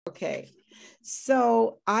Okay.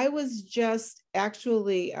 So I was just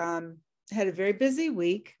actually had a very busy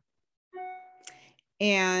week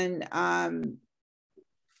and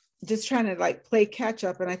just trying to like play catch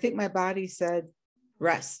up. And I think my body said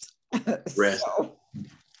rest. Rest. So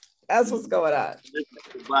that's what's going on.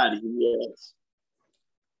 Your body, yes.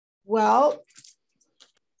 Well,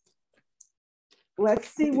 let's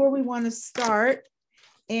see where we want to start.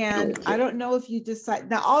 And Okay. I don't know if you decide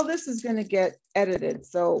now, all this is going to get edited.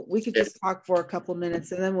 So we could just talk for a couple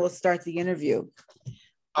minutes and then we'll start the interview.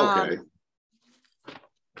 Okay.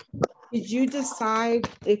 Did you decide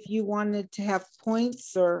if you wanted to have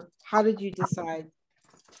points or how did you decide?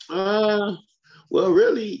 Well,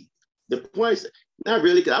 really, the points, not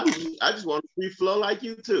really, because I just want to free flow like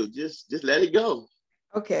you too. Just let it go.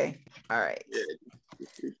 Okay. All right. Yeah,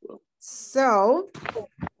 free flow. So,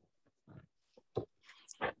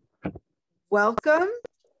 welcome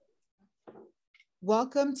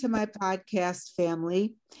to my podcast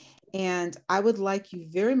family. And I would like you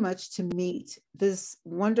very much to meet this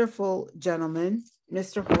wonderful gentleman,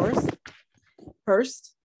 Mr.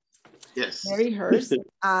 Hurst. Yes. Larry Hurst.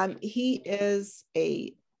 He is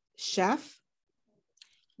a chef.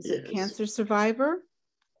 He's a cancer survivor,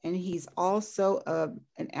 and he's also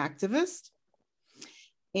an activist.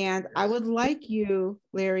 And I would like you,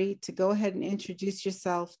 Larry, to go ahead and introduce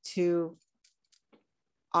yourself to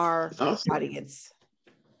our audience.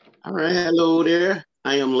 All right. Hello there.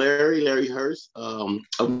 I am Larry Hurst of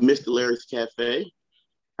Mr. Larry's Cafe.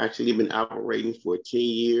 Actually been operating for 10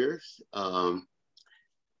 years. I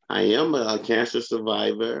am a cancer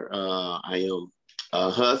survivor. I am a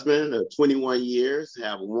husband of 21 years,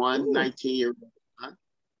 have one 19-year-old son,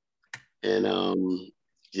 and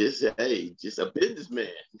just a businessman.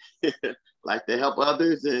 Like to help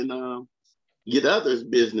others and get others'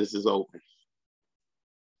 businesses open.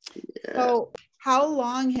 Yeah. So how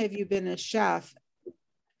long have you been a chef?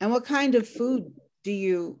 And what kind of food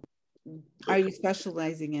are you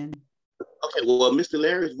specializing in? Okay, well, Mr.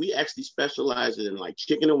 Larry's, we actually specialize in like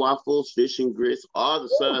chicken and waffles, fish and grits, all the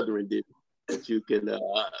Southern dishes that you can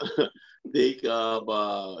think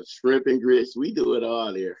of, shrimp and grits. We do it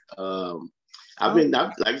all there. I've been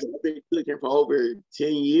cooking for over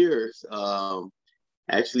 10 years.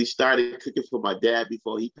 Actually started cooking for my dad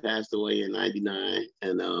before he passed away in 99.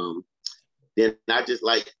 And then I just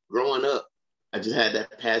like growing up, I just had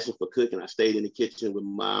that passion for cooking. I stayed in the kitchen with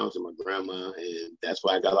my moms and my grandma, and that's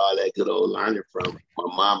where I got all that good old learning from.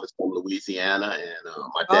 My mom is from Louisiana, and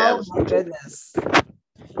my dad was from goodness.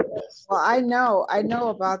 Yes. Well, I know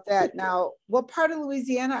about that. Now, what part of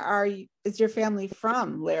Louisiana is your family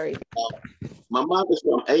from, Larry? My mom is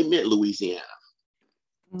from Amen, Louisiana.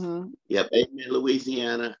 Mm-hmm. Yep, Amen,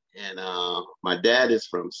 Louisiana, and my dad is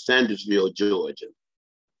from Sandersville, Georgia.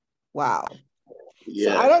 Wow.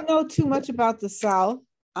 Yeah. So I don't know too much about the South,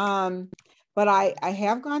 but I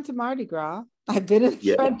have gone to Mardi Gras. I've been in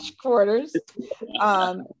French quarters,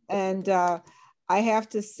 and I have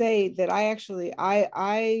to say that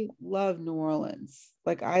I love New Orleans.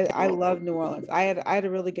 Like I love New Orleans. I had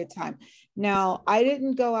a really good time. Now I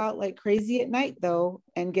didn't go out like crazy at night though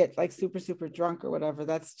and get like super drunk or whatever.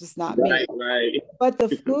 That's just not me. Right. But the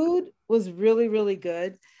food was really, really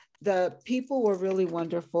good. The people were really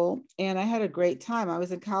wonderful, and I had a great time. I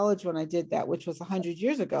was in college when I did that, which was 100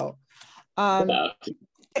 years ago. Yeah,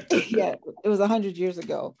 it was 100 years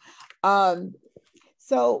ago.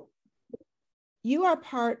 So you are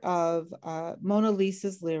part of Mona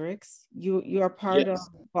Lisa's Lyrics. You are part of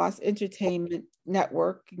Boss Entertainment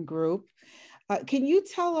Network and Group. Can you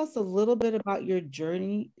tell us a little bit about your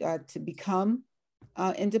journey to become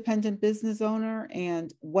an independent business owner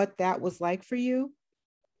and what that was like for you?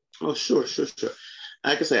 Oh, sure.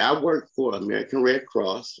 Like I say, I worked for American Red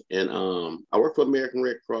Cross, and I worked for American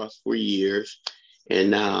Red Cross for years,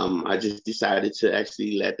 and I just decided to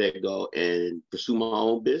actually let that go and pursue my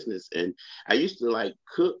own business. And I used to like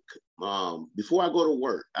cook before I go to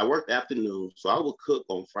work. I worked afternoons, so I would cook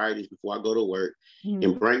on Fridays before I go to work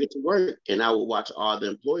and bring it to work, and I would watch all the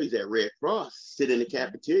employees at Red Cross sit in the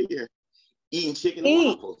cafeteria eating chicken and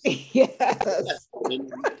waffles. Yes.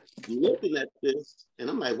 And looking at this, and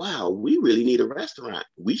I'm like, wow, we really need a restaurant.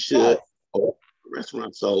 We should open a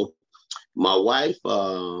restaurant. So my wife,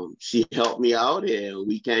 she helped me out, and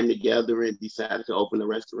we came together and decided to open a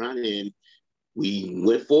restaurant, and we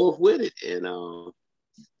went forward with it. And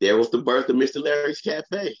there was the birth of Mr. Larry's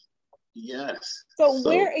Cafe. Yes. So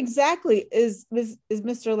where exactly is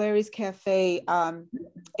Mr. Larry's Cafe?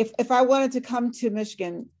 If I wanted to come to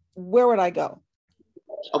Michigan, where would I go?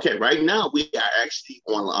 Okay, right now we are actually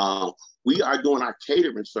on. We are doing our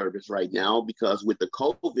catering service right now because with the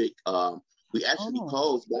COVID, We actually Oh.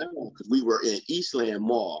 closed down because we were in Eastland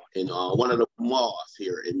Mall, in one of the malls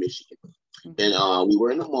here in Michigan. And we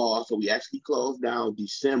were in the mall, so we actually closed down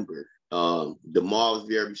December. The mall was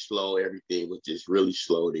very slow. Everything was just really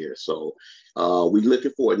slow there. So we're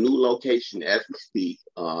looking for a new location as we speak.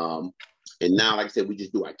 And now, like I said, we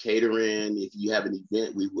just do our catering. If you have an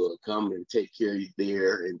event, we will come and take care of you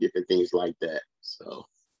there and different things like that. So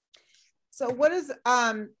what is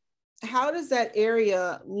how does that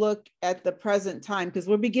area look at the present time? Because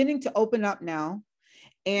we're beginning to open up now.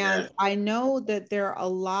 And I know that there are a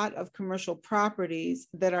lot of commercial properties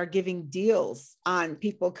that are giving deals on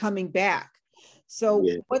people coming back. So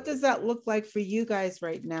what does that look like for you guys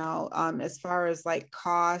right now, as far as like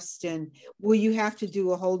cost, and will you have to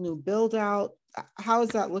do a whole new build out? How is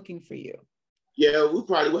that looking for you? Yeah, we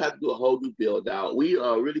probably will have to do a whole new build out. We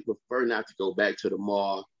really prefer not to go back to the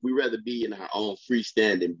mall. We rather be in our own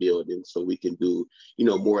freestanding building so we can do,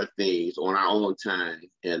 more things on our own time.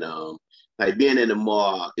 And like being in the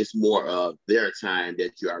mall, it's more of their time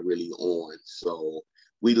that you are really on. So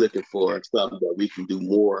we looking for something that we can do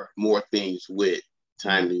more things with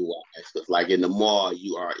timely wise. Because like in the mall,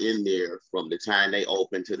 you are in there from the time they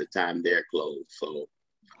open to the time they're closed. So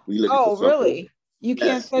we looking for something. Really? You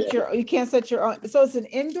can't set your own. So it's an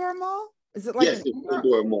indoor mall? Is it like an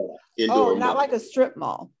indoor mall? Not mall. Like a strip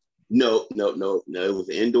mall. No. It was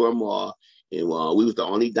an indoor mall, and we was the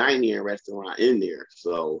only dining restaurant in there.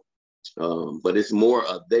 So, but it's more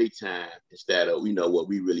of daytime instead of what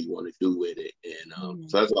we really want to do with it. And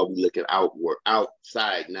so that's why we looking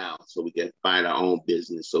outside now, so we can find our own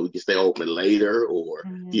business, so we can stay open later or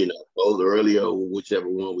close earlier, or whichever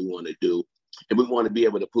one we want to do. And we want to be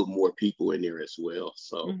able to put more people in there as well.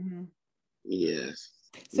 So, yes.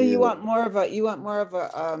 So you want more of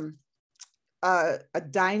a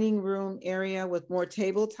dining room area with more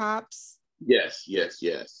tabletops? Yes.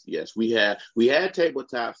 We had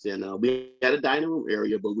tabletops, and we had a dining room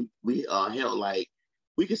area, but we held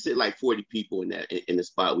we could sit like 40 people in the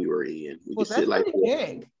spot we were in. We could sit like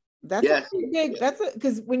big. That's pretty big. That's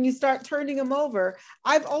because when you start turning them over,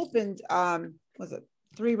 I've opened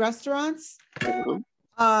 3 restaurants.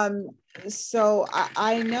 So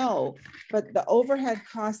I know, but the overhead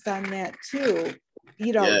cost on that too,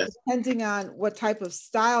 depending on what type of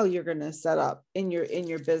style you're going to set up in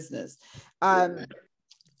your business. 2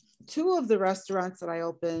 of the restaurants that I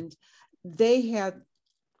opened, they had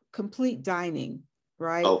complete dining,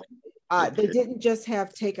 right? They didn't just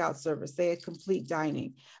have takeout service, they had complete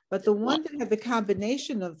dining. But the one that had the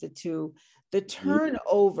combination of the 2, the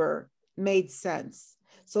turnover made sense.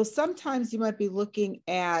 So sometimes you might be looking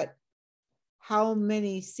at how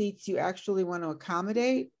many seats you actually want to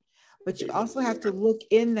accommodate, but you also have to look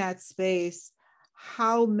in that space,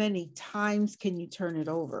 how many times can you turn it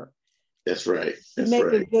over? That's right. Make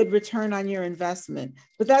a good return on your investment.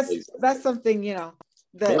 But that's something,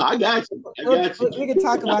 that I got you. We can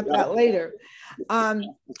talk about that later.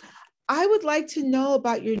 I would like to know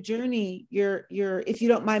about your journey, your if you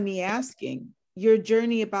don't mind me asking, your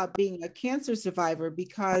journey about being a cancer survivor,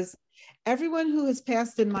 because everyone who has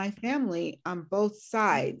passed in my family on both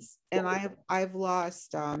sides, and I've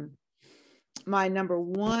lost my number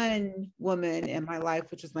 1 woman in my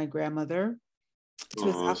life, which was my grandmother, to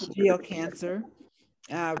esophageal cancer,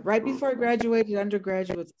 right before I graduated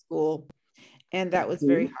undergraduate school, and that was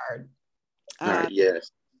very hard. Yes.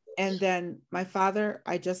 And then my father,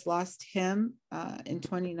 I just lost him in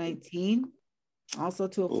 2019, also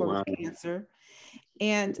to a form of cancer.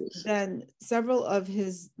 And then several of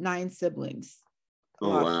his 9 siblings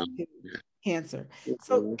lost to cancer.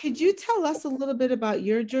 So could you tell us a little bit about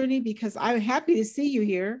your journey? Because I'm happy to see you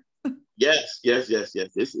here. Yes.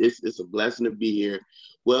 It's a blessing to be here.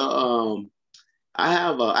 Well, I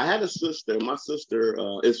had a sister. My sister,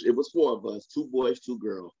 it was 4 of us, 2 boys, 2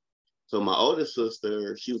 girls. So my oldest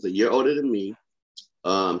sister, she was a year older than me.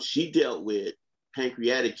 She dealt with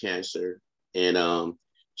pancreatic cancer, and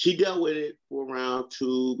she dealt with it for around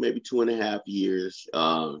 2, maybe 2.5 years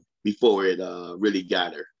before it really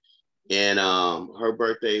got her. And her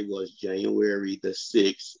birthday was January the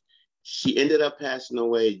 6th. She ended up passing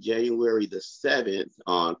away January the 7th,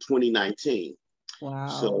 2019. Wow.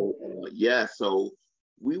 So so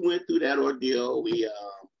we went through that ordeal. We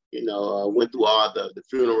went through all the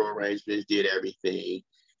funeral arrangements, did everything.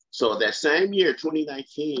 So that same year,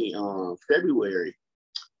 2019, February,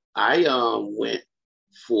 I was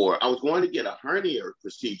going to get a hernia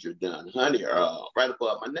procedure done, right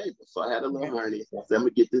above my navel. So I had a little hernia. So I said, I'm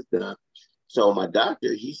gonna get this done. So my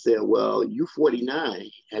doctor, he said, well, you're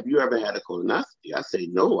 49. Have you ever had a colonoscopy? I said,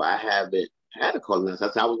 no, I haven't had a colonoscopy.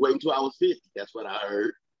 I said, I was waiting until I was 50. That's what I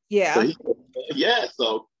heard. Yeah. So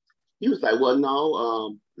so he was like, well,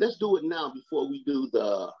 no, let's do it now before we do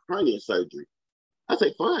the hernia surgery. I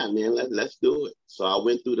said, fine, man, let's do it. So I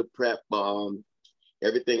went through the prep,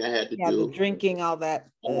 everything I had to Yeah, do. the drinking, all that.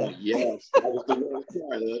 Oh, yes. That was the worst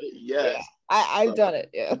part of it. Yes. Yeah, I've done it.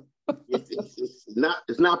 Yeah.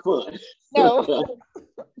 It's not fun. No.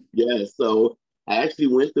 Yeah. So I actually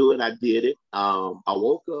went through it. I did it. I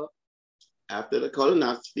woke up after the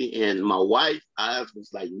colonoscopy, and my wife's eyes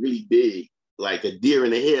was like really big, like a deer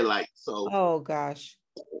in the headlight. So, Oh gosh.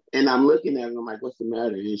 and I'm looking at her. I'm like, "What's the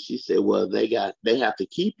matter?" And she said, "Well, they have to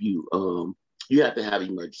keep you. You have to have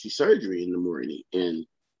emergency surgery in the morning." And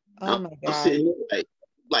Oh my I'm God. sitting there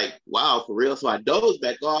like, wow, for real. So I dozed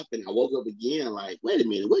back off, and I woke up again. Like, wait a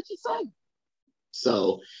minute, what'd you say?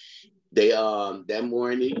 So they that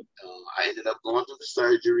morning, I ended up going through the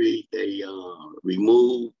surgery. They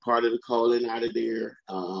removed part of the colon out of there.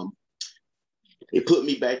 They put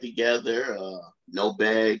me back together. No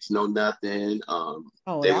bags, no nothing. Oh,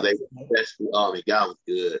 They was that's able to test me. Oh, my God, was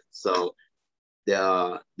good. So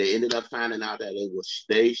they ended up finding out that it was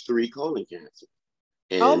stage 3 colon cancer.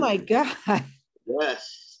 oh And my God.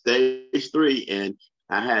 yes, stage 3. And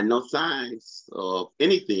I had no signs of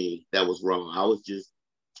anything that was wrong. I was just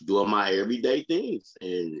doing my everyday things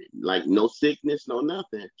and like no sickness, no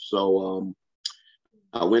nothing. So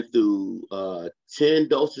I went through 10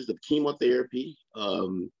 doses of chemotherapy.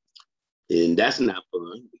 And that's not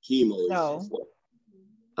fun. The chemo is No. just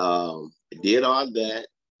did all that.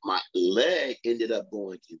 My leg ended up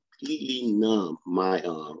going completely numb, my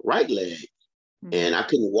right leg. And I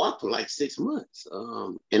couldn't walk for like 6 months.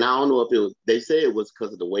 And I don't know if it was, they say it was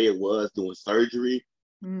because of the way it was doing surgery.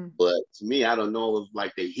 But to me, I don't know, it was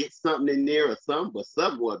like they hit something in there or something, but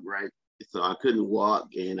something wasn't right. So I couldn't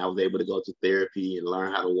walk, and I was able to go to therapy and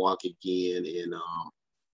learn how to walk again. And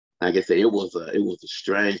like I said, it was a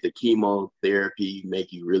strange. The chemotherapy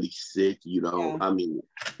make you really sick, you know. Yeah. I mean,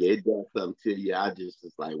 it does something to you. I just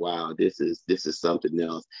was like, wow, this is something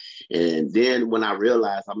else. And then when I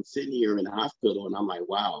realized I'm sitting here in the hospital, and I'm like,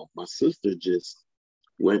 wow, my sister just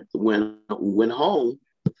went home,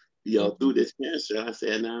 you know, through this cancer. I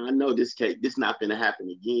said, nah, I know this not gonna happen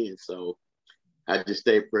again. So I just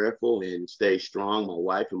stayed prayerful and stayed strong. My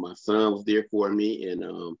wife and my son was there for me,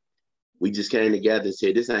 and we just came together and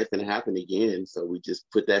said, this ain't gonna happen again. So we just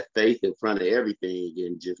put that faith in front of everything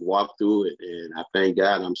and just walked through it. And I thank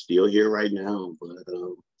God I'm still here right now. But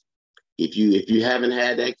if you haven't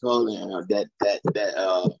had that colon,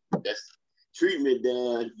 that's treatment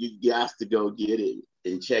done, you got to go get it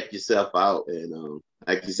and check yourself out. And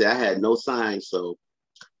like you said, I had no signs, so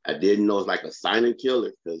I didn't know it's like a silent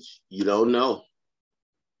killer because you don't know.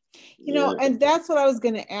 You know, and that's what I was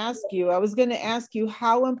going to ask you. I was going to ask you,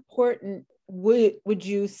 how important would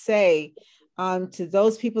you say to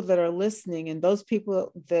those people that are listening and those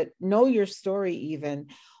people that know your story even,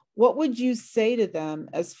 what would you say to them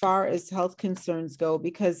as far as health concerns go?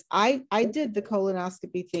 Because I did the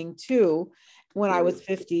colonoscopy thing too when I was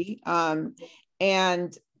 50. And,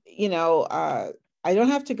 you know, I don't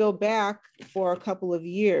have to go back for a couple of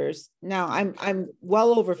years. Now I'm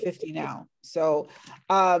well over 50 now. So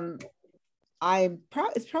it's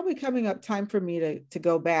probably coming up time for me to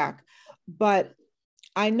go back. But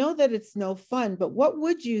I know that it's no fun, but what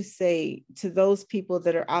would you say to those people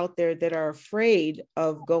that are out there that are afraid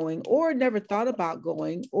of going or never thought about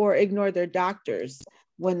going or ignore their doctors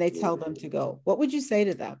when they tell them to go? What would you say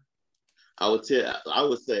to them? I would say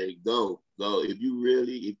go. If you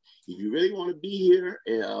really want to be here,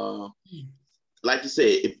 and like you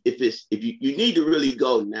said, if you need to really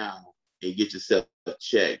go now and get yourself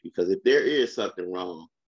checked, because if there is something wrong,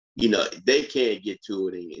 you know, they can't get to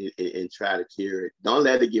it and try to cure it. Don't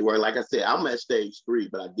let it get worse. Like I said, I'm at stage 3,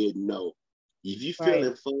 but I didn't know. If you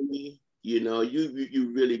feeling funny, you know,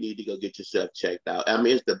 you really need to go get yourself checked out. I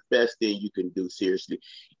mean, it's the best thing you can do, seriously.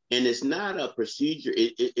 And it's not a procedure.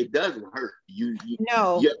 It doesn't hurt.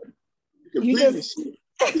 No, you completely just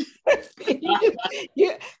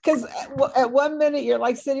because at 1 minute you're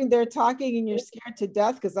like sitting there talking and you're scared to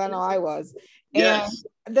death, because I know I was. Yes.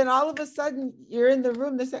 And then all of a sudden you're in the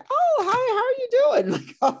room, they say, oh, hi, how are you doing?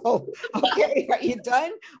 Like, oh, okay, are you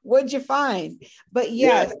done? What'd you find? But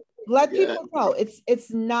yes, let people know it's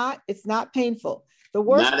not painful. The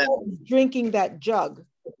worst part is drinking that jug.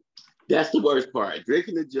 That's the worst part,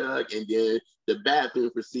 drinking the jug and then the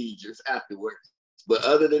bathroom procedures afterwards. But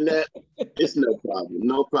other than that, it's no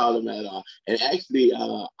problem at all. And actually,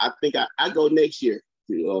 I think I go next year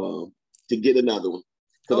to get another one,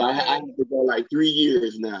 because I have to go like 3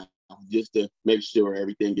 years now just to make sure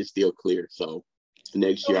everything is still clear. So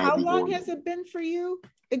next year how I'll be long going. has it been for you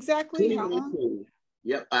exactly? How long?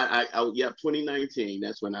 Yep. Yep. 2019.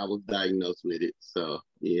 That's when I was diagnosed with it. So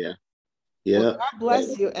yeah. Well, Yeah. God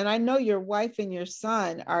bless you. And I know your wife and your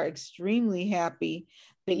son are extremely happy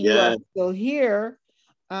that you are Yeah. still here.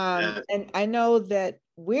 Yeah. And I know that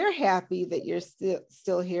we're happy that you're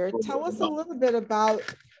still here. Tell us a little bit about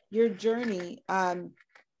your journey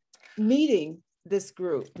meeting this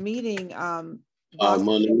group, meeting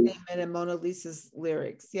Boston and Mona Lisa's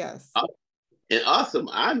Lyrics. Yes. And awesome.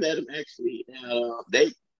 I met them actually.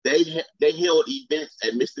 They held events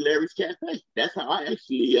at Mr. Larry's Cafe. That's how I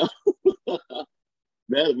actually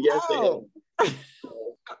met them. Yes, oh.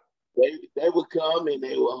 They would come and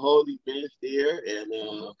they would hold events there. And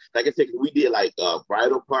like I said, we did like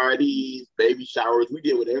bridal parties, baby showers. We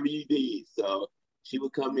did whatever you did. So she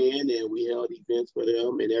would come in and we held events for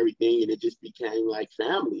them and everything. And it just became like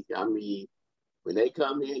family. I mean, when they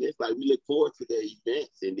come in, it's like we look forward to their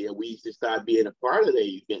events, and then we used to start being a part of their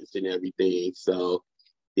events and everything. So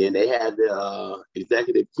then they had the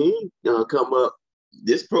executive team come up.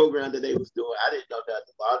 This program that they was doing, I didn't know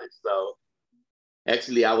nothing about it. So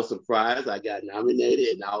actually, I was surprised I got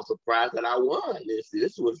nominated, and I was surprised that I won.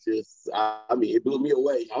 This was just, I mean, it blew me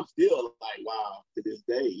away. I'm still like, wow, to this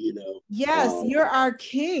day, you know. Yes, you're our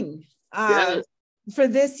king. Yes. For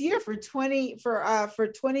this year, for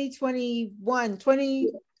 2021,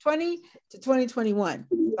 2020 to 2021,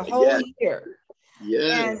 the whole year.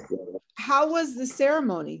 Yes. And how was the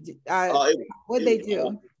ceremony? What they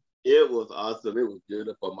do? It was awesome. It was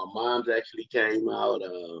beautiful. My mom's actually came out,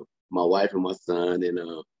 my wife and my son, and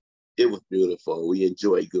it was beautiful. We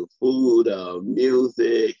enjoyed good food,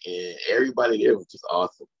 music, and everybody there was just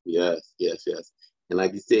awesome. Yes, yes, yes. And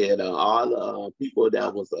like you said, all the people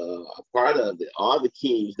that was a part of it, all the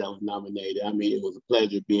kings that was nominated. I mean, it was a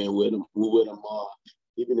pleasure being with them. We with them all,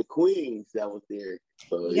 even the queens that was there.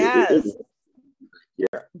 So yes.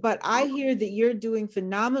 Yeah. But I hear that you're doing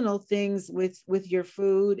phenomenal things with your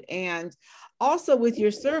food and also with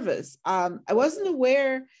your service. I wasn't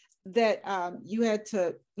aware that you had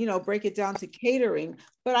to, break it down to catering,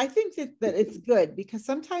 but I think that it's good because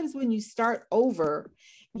sometimes when you start over,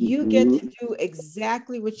 you get to do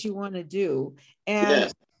exactly what you want to do.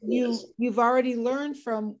 And you've already learned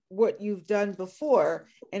from what you've done before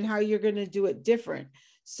and how you're going to do it different.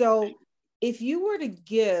 So if you were to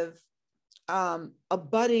give a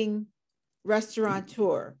budding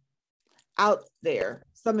restaurateur out there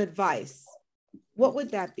some advice, what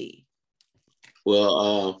would that be?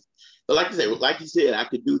 Well, like you said, I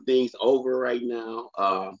could do things over right now.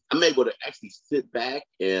 I'm able to actually sit back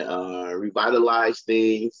and revitalize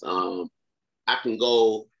things. I can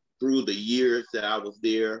go through the years that I was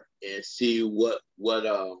there and see what was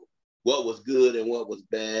good and what was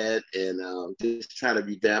bad, and just try to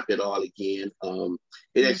revamp it all again.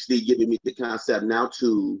 It actually giving me the concept now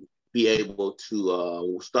to be able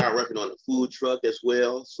to start working on a food truck as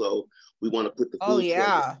well. So we want to put the food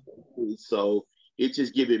truck. So it's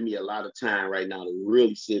just giving me a lot of time right now to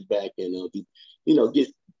really sit back and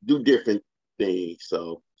do different things.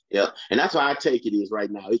 So yeah, and that's why I take it is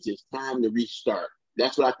right now. It's just time to restart.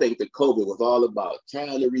 That's what I think the COVID was all about.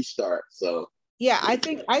 Time to restart. So yeah, I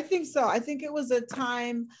think so. I think it was a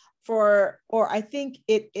time or I think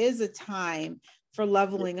it is a time for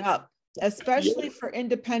leveling up, especially for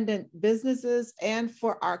independent businesses and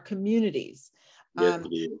for our communities.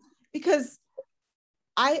 Because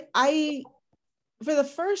I for the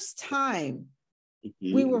first time,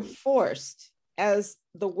 we were forced as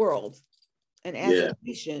the world and as a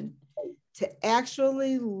nation to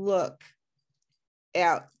actually look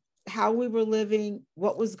at how we were living,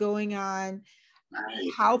 what was going on,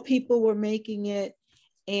 how people were making it,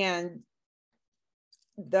 and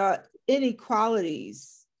the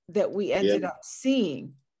inequalities that we ended up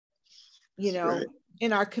seeing,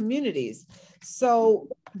 in our communities. So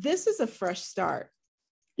this is a fresh start.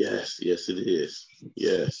 Yes, it is.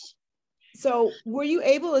 Yes. So were you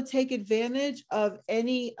able to take advantage of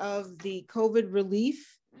any of the COVID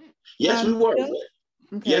relief? Yes, we were.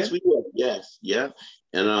 Okay. Yes, we were. Yes, yeah.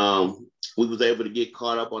 And we was able to get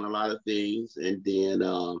caught up on a lot of things. And then,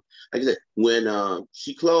 like I said, when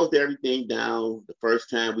she closed everything down, the first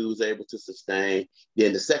time we was able to sustain.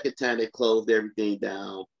 Then the second time they closed everything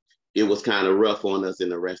down, it was kind of rough on us in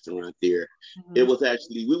the restaurant there. It was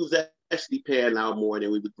we was actually paying out more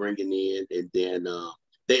than we was bringing in. And then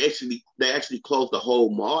they actually closed the whole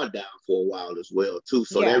mall down for a while as well too.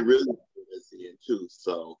 So that really put us in too.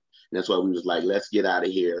 So that's why we was like, let's get out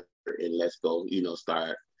of here and let's go,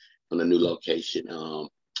 start on a new location.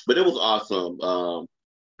 But it was awesome.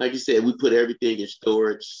 Like you said, we put everything in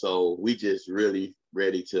storage, so we just really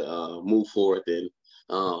ready to move forward. And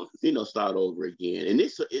start over again. And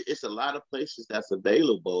it's a lot of places that's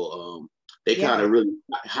available. They Yeah. kind of really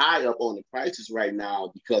high up on the prices right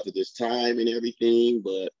now because of this time and everything.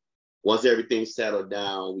 But once everything's settled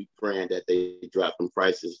down, we praying that they drop them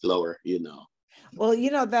prices lower, Well,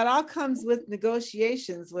 that all comes with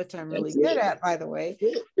negotiations, which I'm really good at, by the way.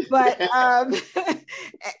 But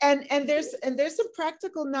and there's some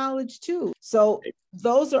practical knowledge too. So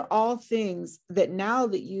those are all things that now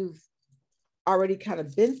that you've already kind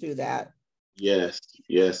of been through that. Yes.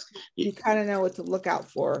 You kind of know what to look out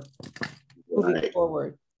for moving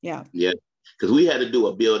forward. Yeah. Yeah. Because we had to do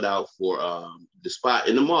a build out for the spot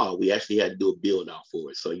in the mall. We actually had to do a build out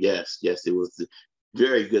for it. So yes, it was a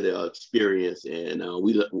very good experience, and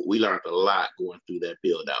we learned a lot going through that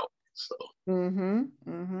build out. So. And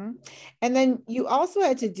then you also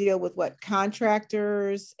had to deal with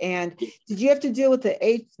contractors, and did you have to deal with the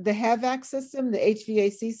HVAC system, the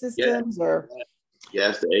HVAC systems, or?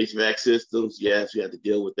 Yes, the HVAC systems. Yes, we had to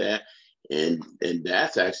deal with that, and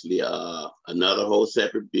that's actually another whole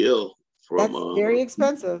separate bill. That's very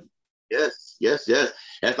expensive. Yes.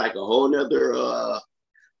 That's like a whole nother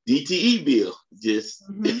DTE bill. Just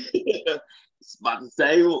it's about the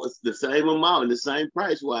same amount, the same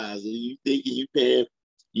price wise. And you thinking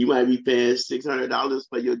you might be paying $600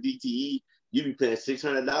 for your DTE. You be paying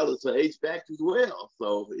 $600 for HVAC as well.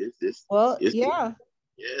 So it's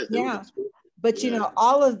yeah. But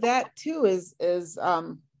all of that too is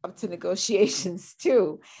up to negotiations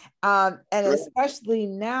too. And especially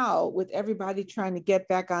now with everybody trying to get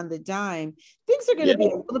back on the dime, things are going to be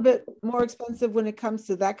a little bit more expensive when it comes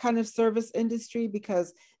to that kind of service industry,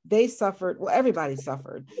 because they suffered. Well, everybody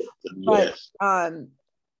suffered, but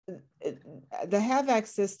the HVAC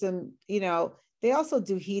system, they also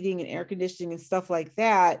do heating and air conditioning and stuff like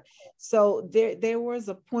that. So there was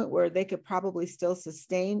a point where they could probably still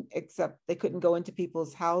sustain, except they couldn't go into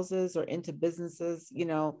people's houses or into businesses, and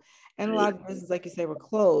a lot of businesses, like you say, were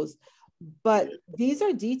closed. But these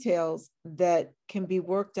are details that can be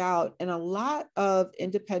worked out, and a lot of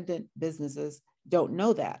independent businesses don't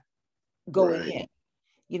know that going in.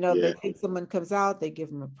 They think someone comes out, they give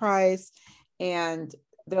them a price, and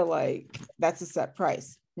they're like, that's a set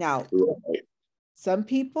price. Now, some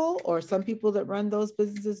people that run those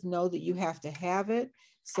businesses know that you have to have it.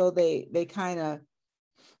 So they kind of,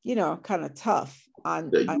 tough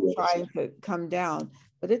on trying to come down,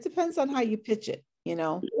 but it depends on how you pitch it,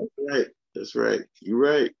 That's right. You're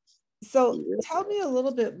right. So tell me a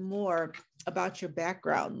little bit more about your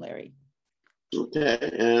background, Larry. Okay.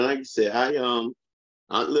 And like I said,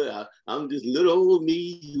 I'm just little old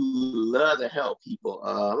me who love to help people.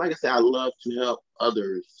 Like I said, I love to help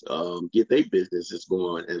others get their businesses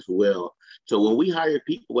going as well. So when we hire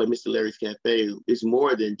people at Mr. Larry's Cafe, it's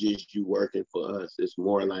more than just you working for us. It's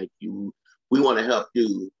more like we want to help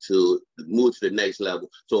you to move to the next level.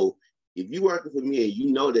 So if you're working for me and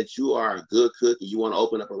you know that you are a good cook and you want to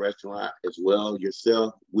open up a restaurant as well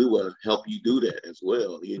yourself, we will help you do that as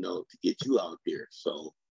well, to get you out there.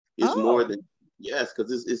 So it's more than. Yes,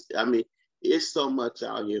 because it's so much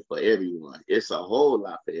out here for everyone. It's a whole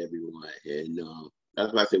lot for everyone. And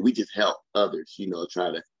that's why I said we just help others, try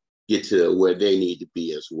to get to where they need to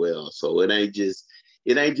be as well. So it ain't just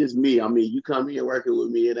me. I mean, you come here working with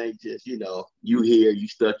me, it ain't just, you here, you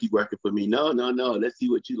stuck, you working for me. No. Let's see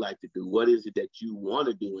what you like to do. What is it that you want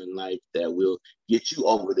to do in life that will get you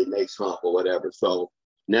over the next hump or whatever? So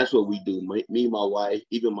that's what we do. Me, my wife,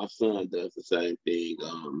 even my son does the same thing.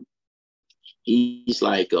 He's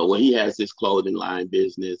like, he has his clothing line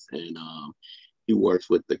business, and he works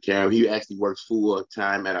with the camera. He actually works full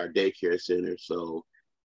time at our daycare center. So,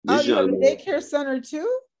 you have a daycare center too?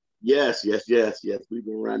 Yes. We've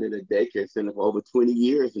been running a daycare center for over 20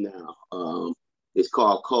 years now. It's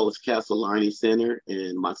called Cole's Castle Learning Center,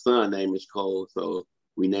 and my son's name is Cole, so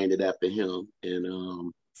we named it after him.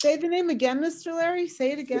 And say the name again, Mr. Larry.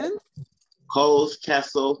 Say it again. Cole's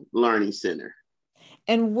Castle Learning Center.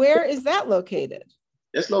 And where is that located?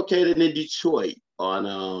 That's located in Detroit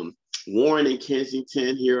on Warren and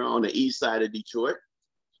Kensington, here on the east side of Detroit.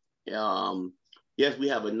 Yes, we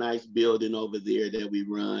have a nice building over there that we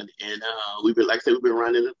run, and we've been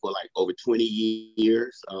running it for like over 20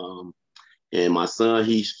 years. And my son,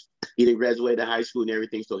 he didn't graduate high school and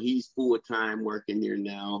everything, so he's full time working there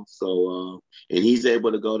now. So and he's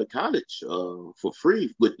able to go to college for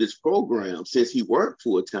free with this program since he worked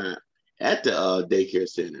full time at the daycare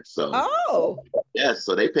center. So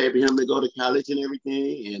so they pay for him to go to college and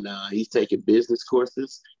everything, and he's taking business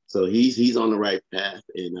courses, so he's on the right path.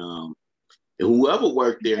 And whoever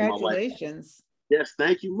worked there, congratulations. Yes,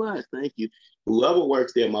 thank you much. Thank you. Whoever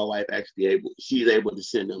works there, my wife she's able to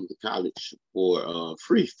send them to college for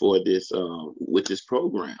free for this with this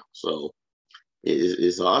program. So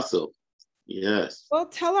it's awesome. Yes. Well,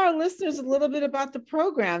 tell our listeners a little bit about the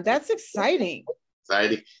program. That's exciting.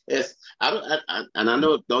 Exciting. Yes, and I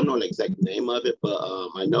don't know the exact name of it, but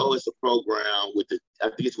I know it's a program I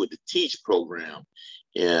think it's with the Teach program,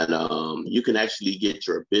 and you can actually get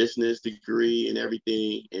your business degree and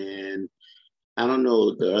everything. And I don't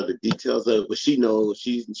know the other details of it, but she know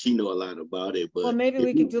a lot about it. But well, maybe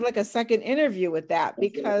we could do like a second interview with that,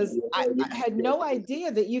 because I had no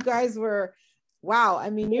idea that you guys were, wow. I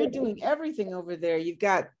mean, you're doing everything over there. You've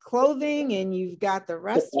got clothing and you've got the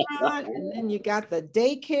restaurant and then you got the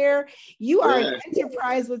daycare. You are an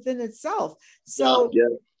enterprise within itself. So,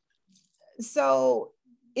 so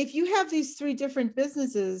if you have these 3 different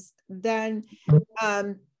businesses, then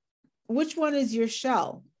which one is your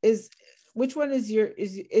shell? Which one is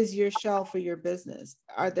your shell for your business?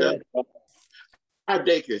 Are there our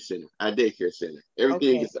daycare center?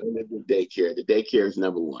 Everything is under the daycare. The daycare is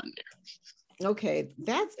number 1 there. Okay,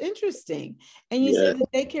 that's interesting. And you said the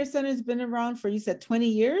daycare center has been around for, you said 20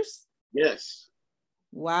 years? Yes.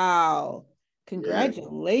 Wow.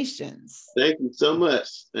 Congratulations. Thank you so much.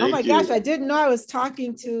 Oh my gosh, I didn't know I was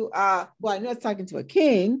talking to, well, I know I was talking to a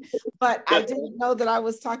king, but I didn't know that I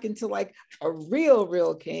was talking to like a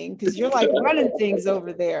real king, because you're like running things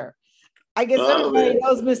over there. I guess everybody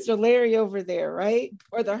knows Mr. Larry over there, right?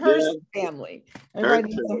 Or the Hearst family.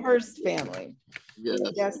 Everybody knows the Hearst family.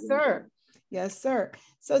 Yes, sir. Yes, sir.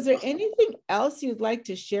 So is there anything else you'd like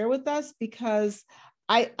to share with us? Because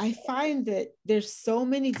I find that there's so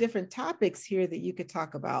many different topics here that you could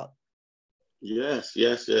talk about. Yes.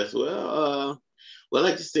 Well,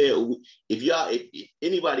 like you said, if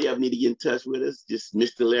anybody ever need to get in touch with us, just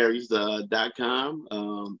mrlarrys.com.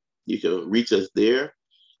 You can reach us there.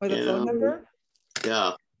 Or the phone number?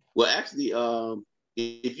 Yeah. Well, actually,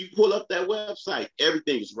 if you pull up that website,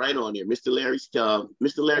 everything is right on there. Mr. Larry's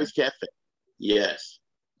Cafe. Yes.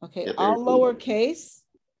 Okay. All lowercase?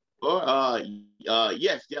 Or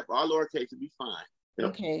yes, all lowercase would be fine. Yep.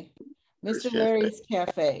 Okay. Mr. Larry's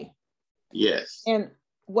Cafe. Yes. And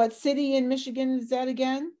what city in Michigan is that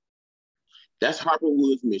again? That's Harper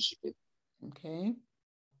Woods, Michigan. Okay.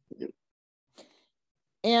 Yep.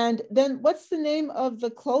 And then what's the name of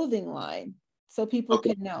the clothing line so people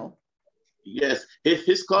can know? Yes,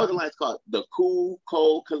 his clothing line is called the Cool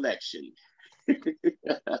Cold Collection.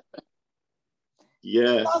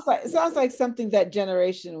 Yeah. It sounds like something that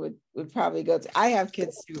generation would probably go to. I have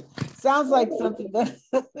kids too. Sounds like something that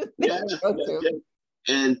go to.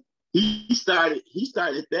 And he started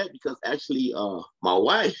that because actually my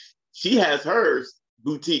wife, she has hers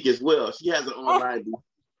boutique as well. She has an online boutique.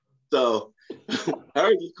 So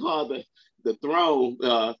hers is called the Throne,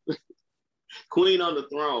 Queen on the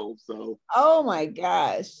Throne. So oh my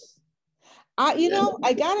gosh.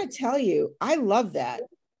 I gotta tell you, I love that.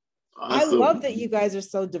 Awesome. I love that you guys are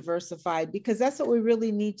so diversified, because that's what we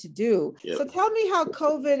really need to do. Yep. So tell me how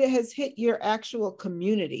COVID has hit your actual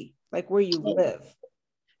community, like where you live.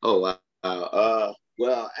 Oh, wow.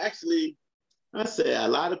 Well, actually, I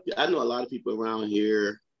know a lot of people around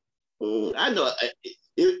here. I know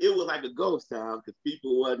it was like a ghost town because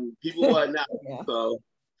people wasn't out. Yeah. So,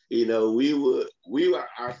 we were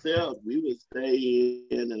ourselves. We would stay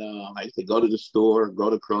in and like I said, go to the store, go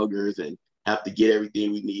to Kroger's, and have to get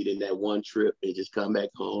everything we need in that one trip and just come back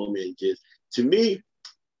home. And just, to me,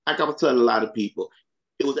 like I was telling a lot of people,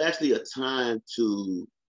 it was actually a time to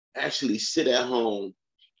actually sit at home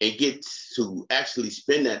and get to actually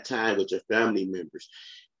spend that time with your family members.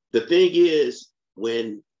 The thing is,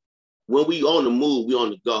 when we on the move, we on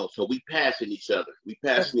the go. So we passing each other. We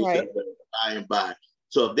passing each other by and by.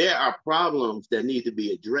 So if there are problems that need to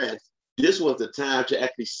be addressed, this was the time to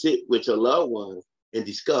actually sit with your loved ones and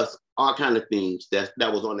discuss all kind of things that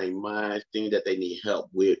was on their minds, things that they need help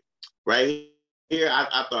with. Right here,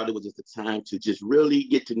 I thought it was just a time to just really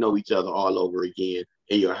get to know each other all over again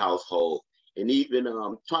in your household. And even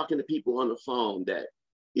talking to people on the phone that,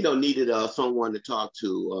 needed someone to talk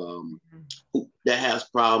to that has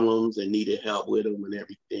problems and needed help with them and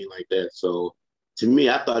everything like that. So to me,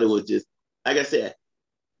 I thought it was just, like I said,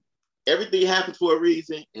 everything happens for a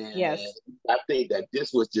reason. And yes, I think that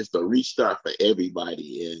this was just a restart for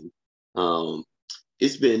everybody. And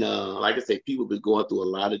it's been, like I said, people have been going through a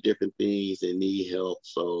lot of different things and need help.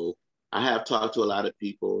 So I have talked to a lot of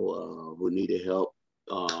people who needed help,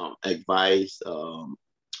 advice.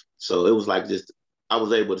 So it was like just, I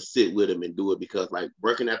was able to sit with them and do it because like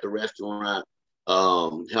working at the restaurant,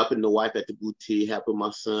 helping the wife at the boutique, helping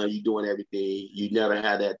my son, you doing everything. You never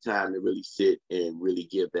had that time to really sit and really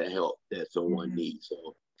give that help that someone needs.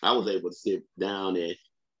 So I was able to sit down and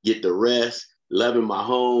get the rest, loving my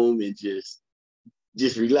home, and just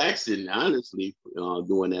relaxing, honestly,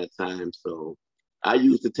 during that time. So I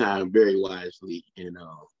used the time very wisely, and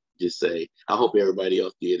just say I hope everybody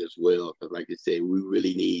else did as well. Because, like I said, we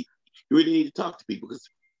really need to talk to people, because,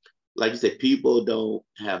 like you said, people don't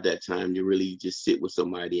have that time to really just sit with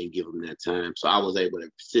somebody and give them that time. So I was able to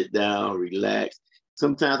sit down, relax.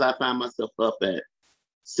 Sometimes I find myself up at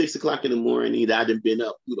 6 o'clock in the morning. I've been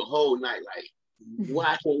up through the whole night, like, why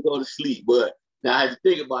I can't go to sleep? But now I have to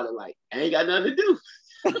think about it, like, I ain't got nothing to do.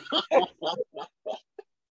 I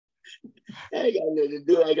ain't got nothing to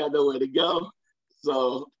do. I ain't got nowhere to go.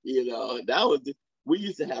 So, we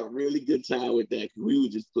used to have a really good time with that. We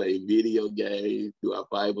would just play video games, do our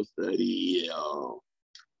Bible study,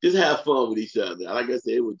 just have fun with each other. Like I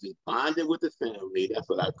said, it was just bonding with the family. That's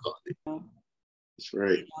what I call it. That's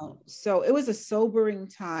right. So it was a sobering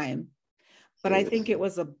time, but I think it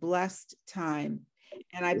was a blessed time.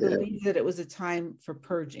 And I believe that it was a time for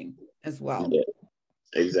purging as well. Yeah,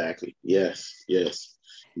 exactly. Yes.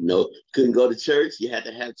 Couldn't go to church. You had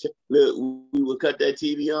to have look, we would cut that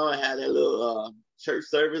TV on, have that little church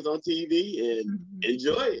service on TV, and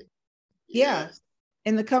enjoy it. Yeah.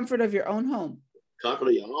 In the comfort of your own home. Comfort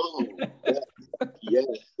of your home. Yes.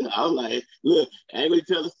 I'm like, look, I ain't gonna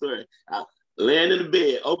tell the story. I land in the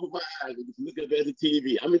bed, open my eyes, and just look up at the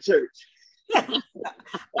TV. I'm in church.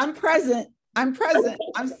 I'm present. I'm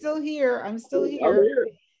still here. I'm here.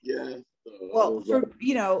 Yeah. Well,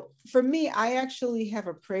 for me, I actually have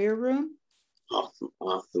a prayer room. Awesome.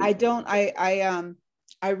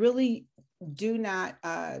 I really do not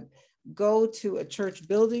go to a church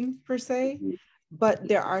building per se, but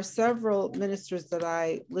there are several ministers that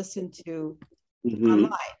I listen to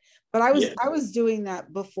online. But I was doing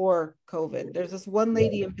that before COVID. There's this one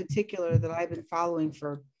lady in particular that I've been following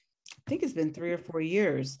for, I think it's been 3 or 4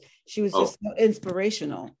 years. She was just so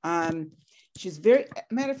inspirational. She's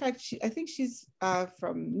matter of fact, I think she's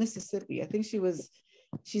from Mississippi. I think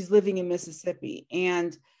she's living in Mississippi.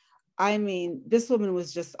 And I mean, this woman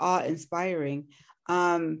was just awe-inspiring.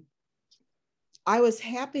 I was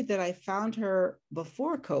happy that I found her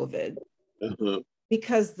before COVID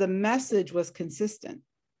because the message was consistent.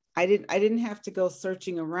 I didn't have to go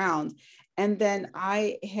searching around. And then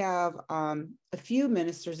I have a few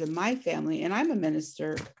ministers in my family, and I'm a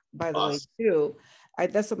minister, by the way, too.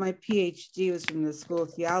 That's what my PhD was, from the School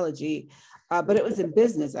of Theology, but it was in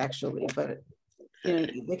business, actually. But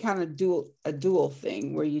they kind of do a dual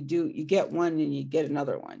thing where you get one and you get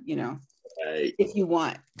another one, if you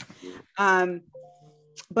want.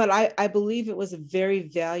 But I believe it was a very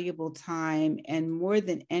valuable time, and more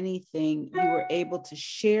than anything, you were able to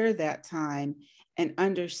share that time and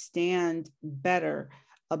understand better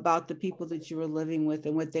about the people that you were living with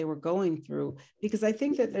and what they were going through. Because I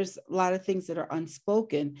think that there's a lot of things that are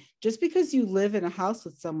unspoken. Just because you live in a house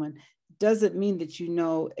with someone doesn't mean that you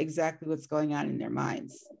know exactly what's going on in their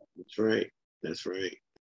minds. That's right.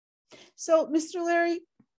 So, Mr. Larry,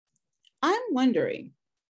 I'm wondering,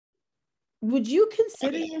 would you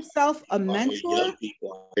consider yourself a mentor? Young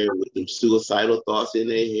people with them suicidal thoughts in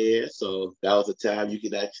their head. So that was a time you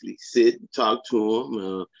could actually sit and talk to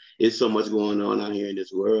them. There's so much going on out here in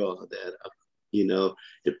this world that, the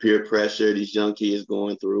peer pressure these young kids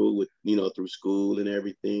going through with, through school and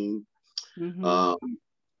everything.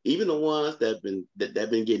 Even the ones that have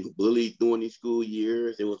been getting bullied during these school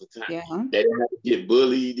years, it was a time they didn't have to get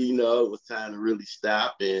bullied. It was time to really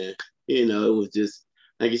stop, and it was just,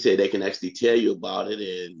 like you said, they can actually tell you about it,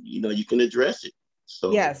 and you can address it.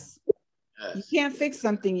 So yes. You can't fix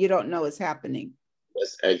something you don't know is happening.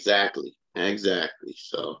 Yes, exactly.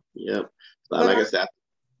 So yeah, but like I said,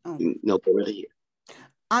 no further here.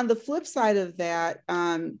 On the flip side of that,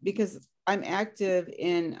 because I'm active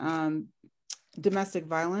in domestic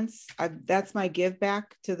violence, that's my give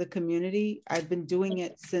back to the community. I've been doing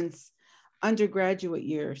it since undergraduate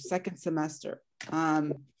year, second semester.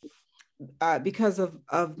 Because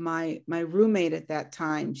of my roommate at that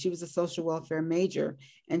time. She was a social welfare major,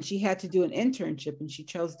 and she had to do an internship, and she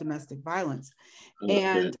chose domestic violence.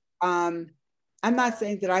 And I'm not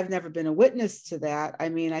saying that I've never been a witness to that. I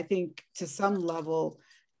mean, I think to some level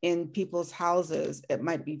in people's houses, it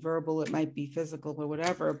might be verbal, it might be physical or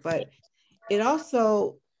whatever, but it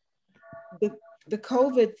also, the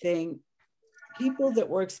COVID thing, people that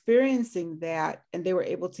were experiencing that and they were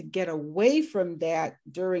able to get away from that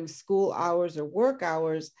during school hours or work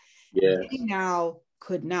hours, they now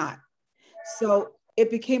could not. So it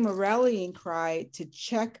became a rallying cry to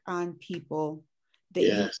check on people that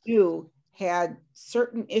you knew had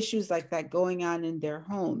certain issues like that going on in their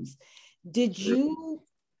homes. Did you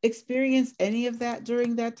experience any of that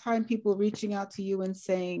during that time? People reaching out to you and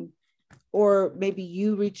saying, or maybe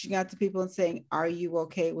you reaching out to people and saying, are you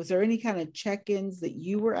okay? Was there any kind of check-ins that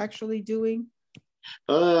you were actually doing?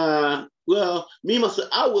 Well, me myself,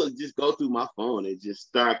 I would just go through my phone and just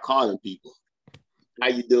start calling people. How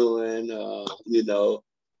you doing? You know,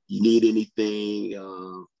 you need anything?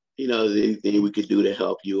 You know, is there anything we could do to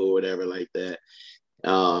help you or whatever like that.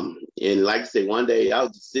 And like I said, one day I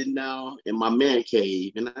was just sitting down in my man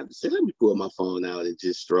cave, and I said, let me pull my phone out and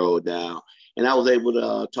just stroll down. And I was able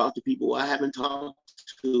to talk to people I haven't talked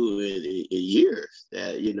to in years.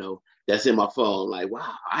 That, you know, that's in my phone. Like,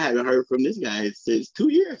 wow, I haven't heard from this guy since 2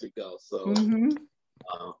 years ago. So,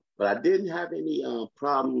 but I didn't have any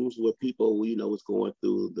problems with people, you know, was going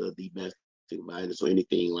through the domestic violence or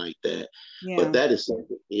anything like that. Yeah. But that is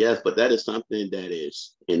something, yes, but that is something that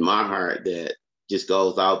is in my heart that just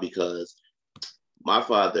goes out because my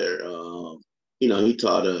father, you know, he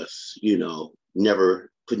taught us, you know,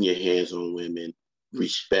 never putting your hands on women,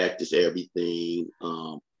 respect is everything.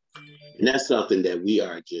 And that's something that we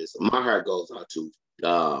are just, my heart goes out to,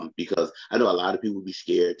 because I know a lot of people be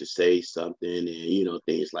scared to say something and, you know,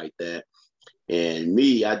 things like that. And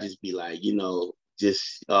me, I just be like, you know,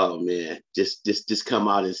 just, oh man, just come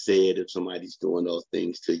out and say it if somebody's doing those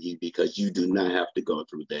things to you, because you do not have to go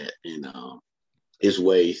through that. And it's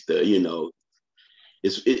ways to, you know,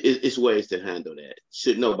 it's ways to handle that.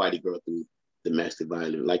 Should nobody go through domestic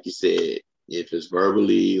violence? Like you said, if it's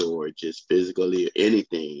verbally or just physically or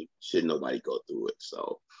anything, should nobody go through it.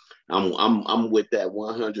 So I'm with that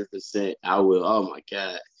 100%. I will. Oh my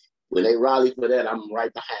God. When they rally for that, I'm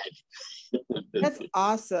right behind you. That's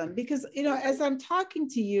awesome. Because, you know, as I'm talking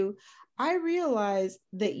to you, I realize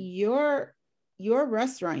that your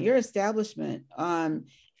restaurant, your establishment,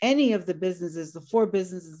 any of the businesses, the 4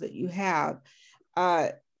 businesses that you have,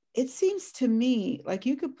 it seems to me like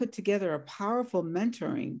you could put together a powerful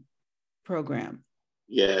mentoring program.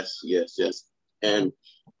 Yes. And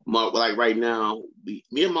like right now,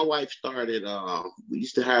 me and my wife started, we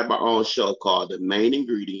used to have our own show called The Main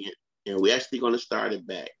Ingredient, and we're actually going to start it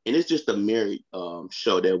back. And it's just a married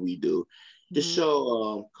show that we do to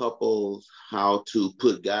show couples how to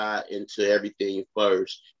put God into everything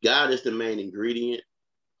first. God is the main ingredient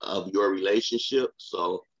of your relationship.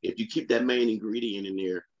 So if you keep that main ingredient in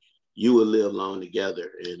there, you will live long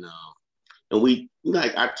together. And we,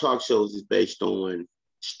 like, our talk shows is based on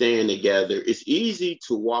staying together. It's easy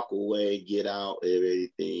to walk away, get out, and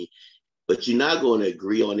everything, but you're not going to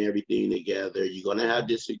agree on everything together. You're going to have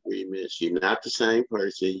disagreements. You're not the same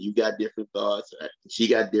person. You got different thoughts. She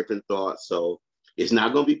got different thoughts. So it's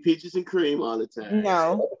not going to be peaches and cream all the time.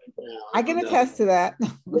 No, I can attest to that.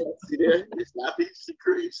 It's not peaches and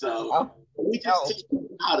cream. So we just teach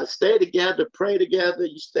people how to stay together, pray together.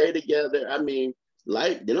 You stay together. I mean,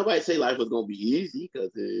 life, did nobody say life was going to be easy?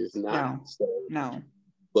 Because it's not. No.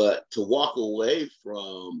 But to walk away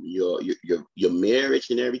from your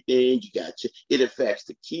marriage and everything, it affects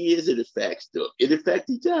the kids, it affects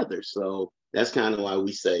each other. So that's kind of why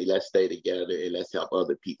we say, let's stay together and let's help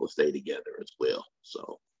other people stay together as well.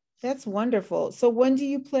 So that's wonderful. So when do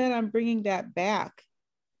you plan on bringing that back?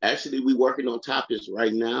 Actually, we're working on topics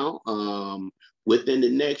right now. Within the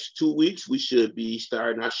next 2 weeks, we should be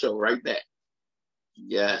starting our show right back.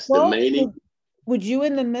 Yes, well, would you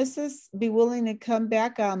and the missus be willing to come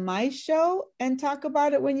back on my show and talk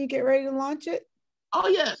about it when you get ready to launch it? Oh,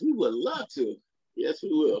 yes, we would love to. Yes, we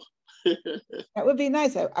will. That would be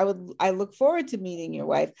nice. I look forward to meeting your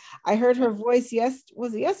wife. I heard her voice.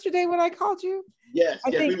 Was it yesterday when I called you? Yes. I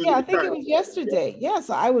think it was yesterday. Yeah,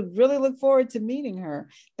 so I would really look forward to meeting her.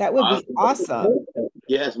 That would be awesome.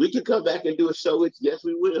 Yes, we can come back and do a show with you. Yes,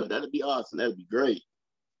 we will. That'd be awesome. That'd be great.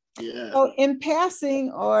 Yeah. So in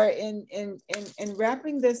passing or in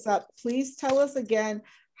wrapping this up, please tell us again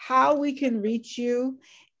how we can reach you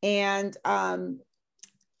and the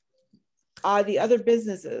other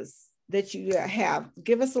businesses that you have.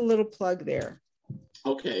 Give us a little plug there.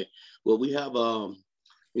 Okay. Well, we have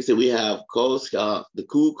we have Cole's the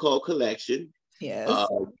Cool Cole collection. Yes.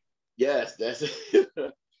 Yes, that's it.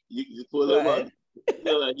 You can just pull them up. You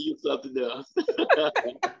know, like you something else.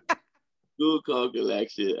 Cool Cole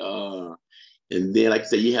collection. And then, like I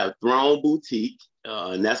said, you have Throne Boutique,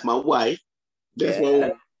 and that's my wife. That's my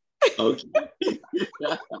wife. Okay.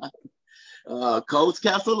 Cole's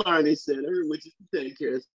Castle Learning Center, which is the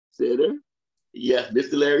daycare center. Yes,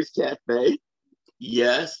 Mr. Larry's Cafe.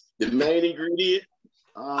 Yes, the main ingredient.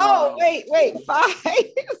 Wait, 5.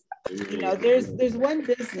 You know, there's one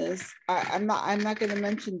business. I'm not going to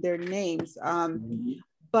mention their names,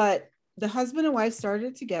 but the husband and wife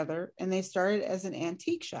started together, and they started as an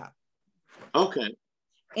antique shop. Okay.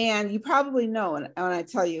 And you probably know when I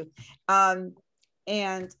tell you, and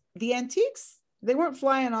the antiques, they weren't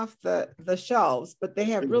flying off the shelves, but they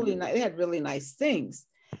had really nice things.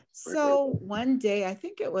 So one day, I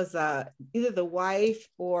think it was either the wife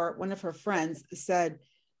or one of her friends said,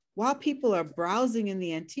 while people are browsing in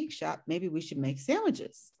the antique shop, maybe we should make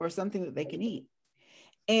sandwiches or something that they can eat.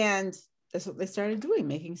 And that's what they started doing,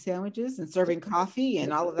 making sandwiches and serving coffee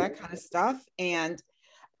and all of that kind of stuff. And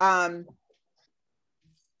the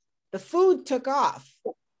food took off.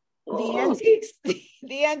 The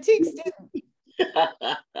antiques didn't.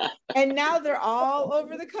 And now they're all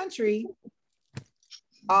over the country.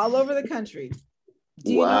 All over the country.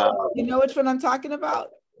 Do you know which one I'm talking about?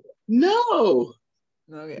 No.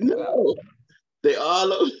 Okay. No. They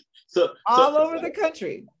all over over the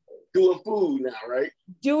country. Doing food now, right?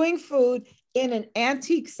 Doing food in an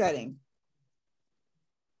antique setting.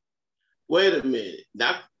 Wait a minute.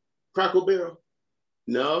 Not Cracker Barrel?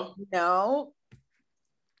 No. No.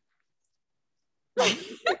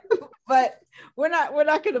 But we're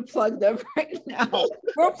not going to plug them right now.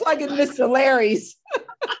 We're plugging Mr. Larry's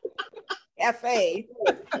Cafe.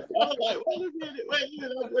 Wait a minute.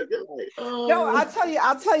 No, I'll tell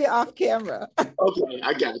you off camera. Okay,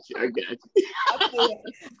 I got you.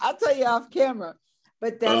 I'll tell you off camera.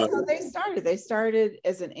 But that's how they started. They started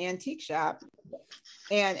as an antique shop.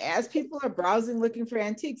 And as people are browsing, looking for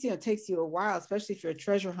antiques, it takes you a while, especially if you're a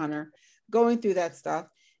treasure hunter, going through that stuff.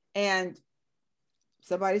 And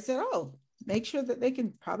somebody said, oh, make sure that they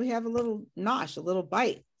can probably have a little nosh, a little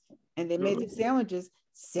bite. And they made the sandwiches.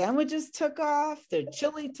 Sandwiches took off. Their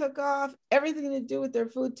chili took off. Everything to do with their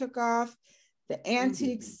food took off. The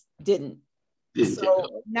antiques didn't. So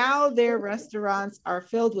now their restaurants are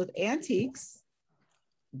filled with antiques,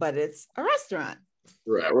 but it's a restaurant.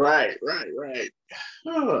 Right.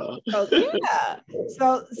 Oh. Yeah.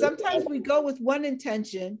 So sometimes we go with one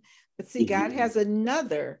intention, but see, God has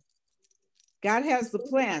another. God has the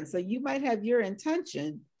plan. So you might have your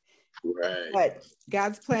intention, but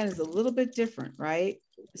God's plan is a little bit different, right?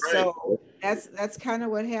 So that's kind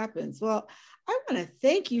of what happens. Well, I want to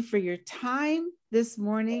thank you for your time this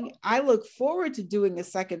morning. I look forward to doing a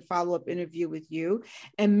second follow-up interview with you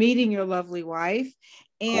and meeting your lovely wife.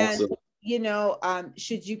 And awesome.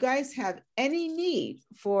 Should you guys have any need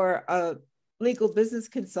for a legal business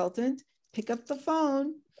consultant, pick up the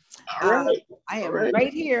phone. I am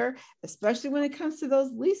right here, especially when it comes to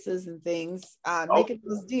those leases and things, making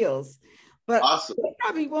those deals. But awesome. You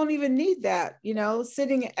probably won't even need that,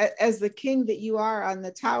 sitting as the king that you are on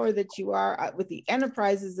the tower that you are with the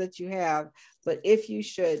enterprises that you have. But if you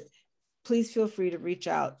should, please feel free to reach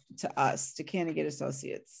out to us, to Canigate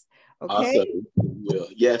Associates. Okay. Awesome.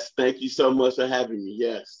 Yes. Thank you so much for having me.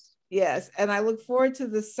 Yes. Yes. And I look forward to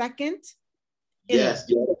the second. Yes.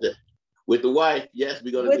 With the wife. Yes.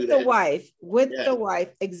 We're going to do that. With the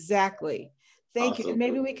wife. Exactly. Thank you. And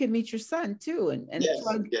maybe we can meet your son too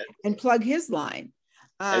and plug his line.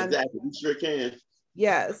 Exactly. We sure can.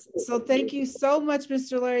 Yes. So thank you so much,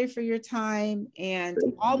 Mr. Larry, for your time, and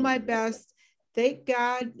all my best. Thank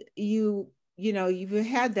God you've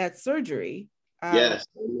had that surgery. Yes.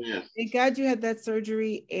 Thank God you had that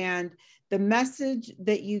surgery, and the message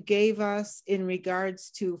that you gave us in regards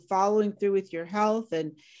to following through with your health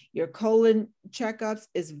and your colon checkups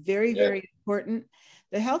is very, very important.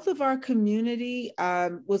 The health of our community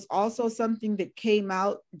was also something that came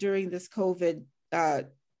out during this COVID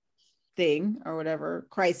thing or whatever,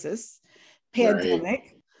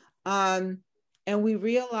 pandemic. And we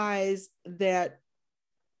realized that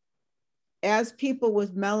as people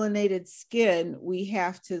with melanated skin, we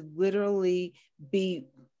have to literally be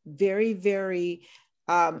very, very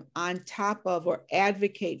on top of or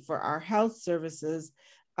advocate for our health services,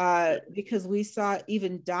 because we saw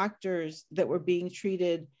even doctors that were being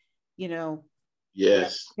treated,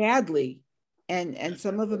 badly. And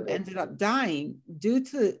some of them ended up dying due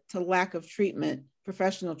to lack of treatment,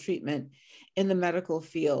 professional treatment in the medical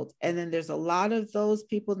field. And then there's a lot of those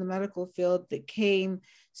people in the medical field that came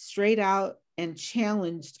straight out and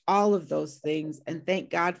challenged all of those things. And thank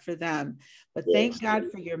God for them. But thank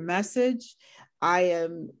God for your message. I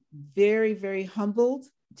am very, very humbled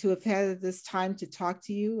to have had this time to talk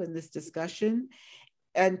to you in this discussion,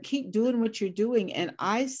 and keep doing what you're doing. And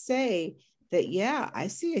I say that, I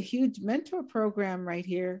see a huge mentor program right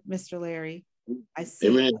here, Mr. Larry. I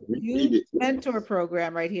see a huge mentor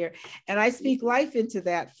program right here. And I speak life into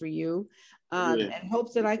that for you, and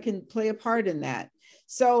hope that I can play a part in that.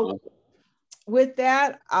 So with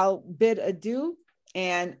that, I'll bid adieu.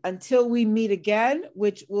 And until we meet again,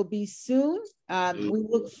 which will be soon, we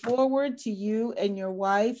look forward to you and your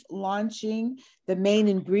wife launching the main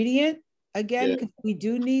ingredient again, because we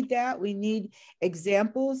do need that. We need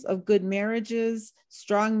examples of good marriages,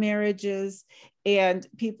 strong marriages, and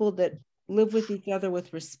people that live with each other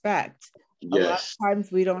with respect. A lot of times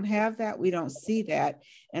we don't have that. We don't see that.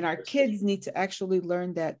 And our kids need to actually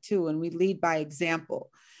learn that too. And we lead by example.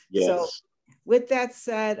 So with that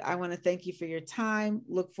said, I want to thank you for your time.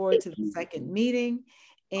 Look forward to the second meeting.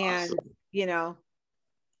 And, you know,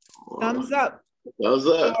 thumbs up. Thumbs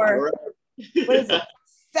up. Or, all right. What is it?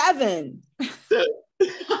 7.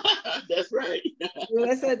 That's right.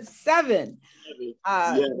 I said 7.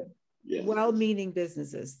 Well-meaning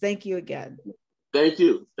businesses. Thank you again. Thank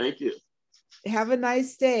you. Thank you. Have a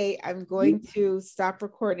nice day. I'm going to stop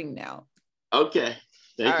recording now. Okay.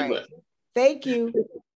 Thank you. Right. Thank you.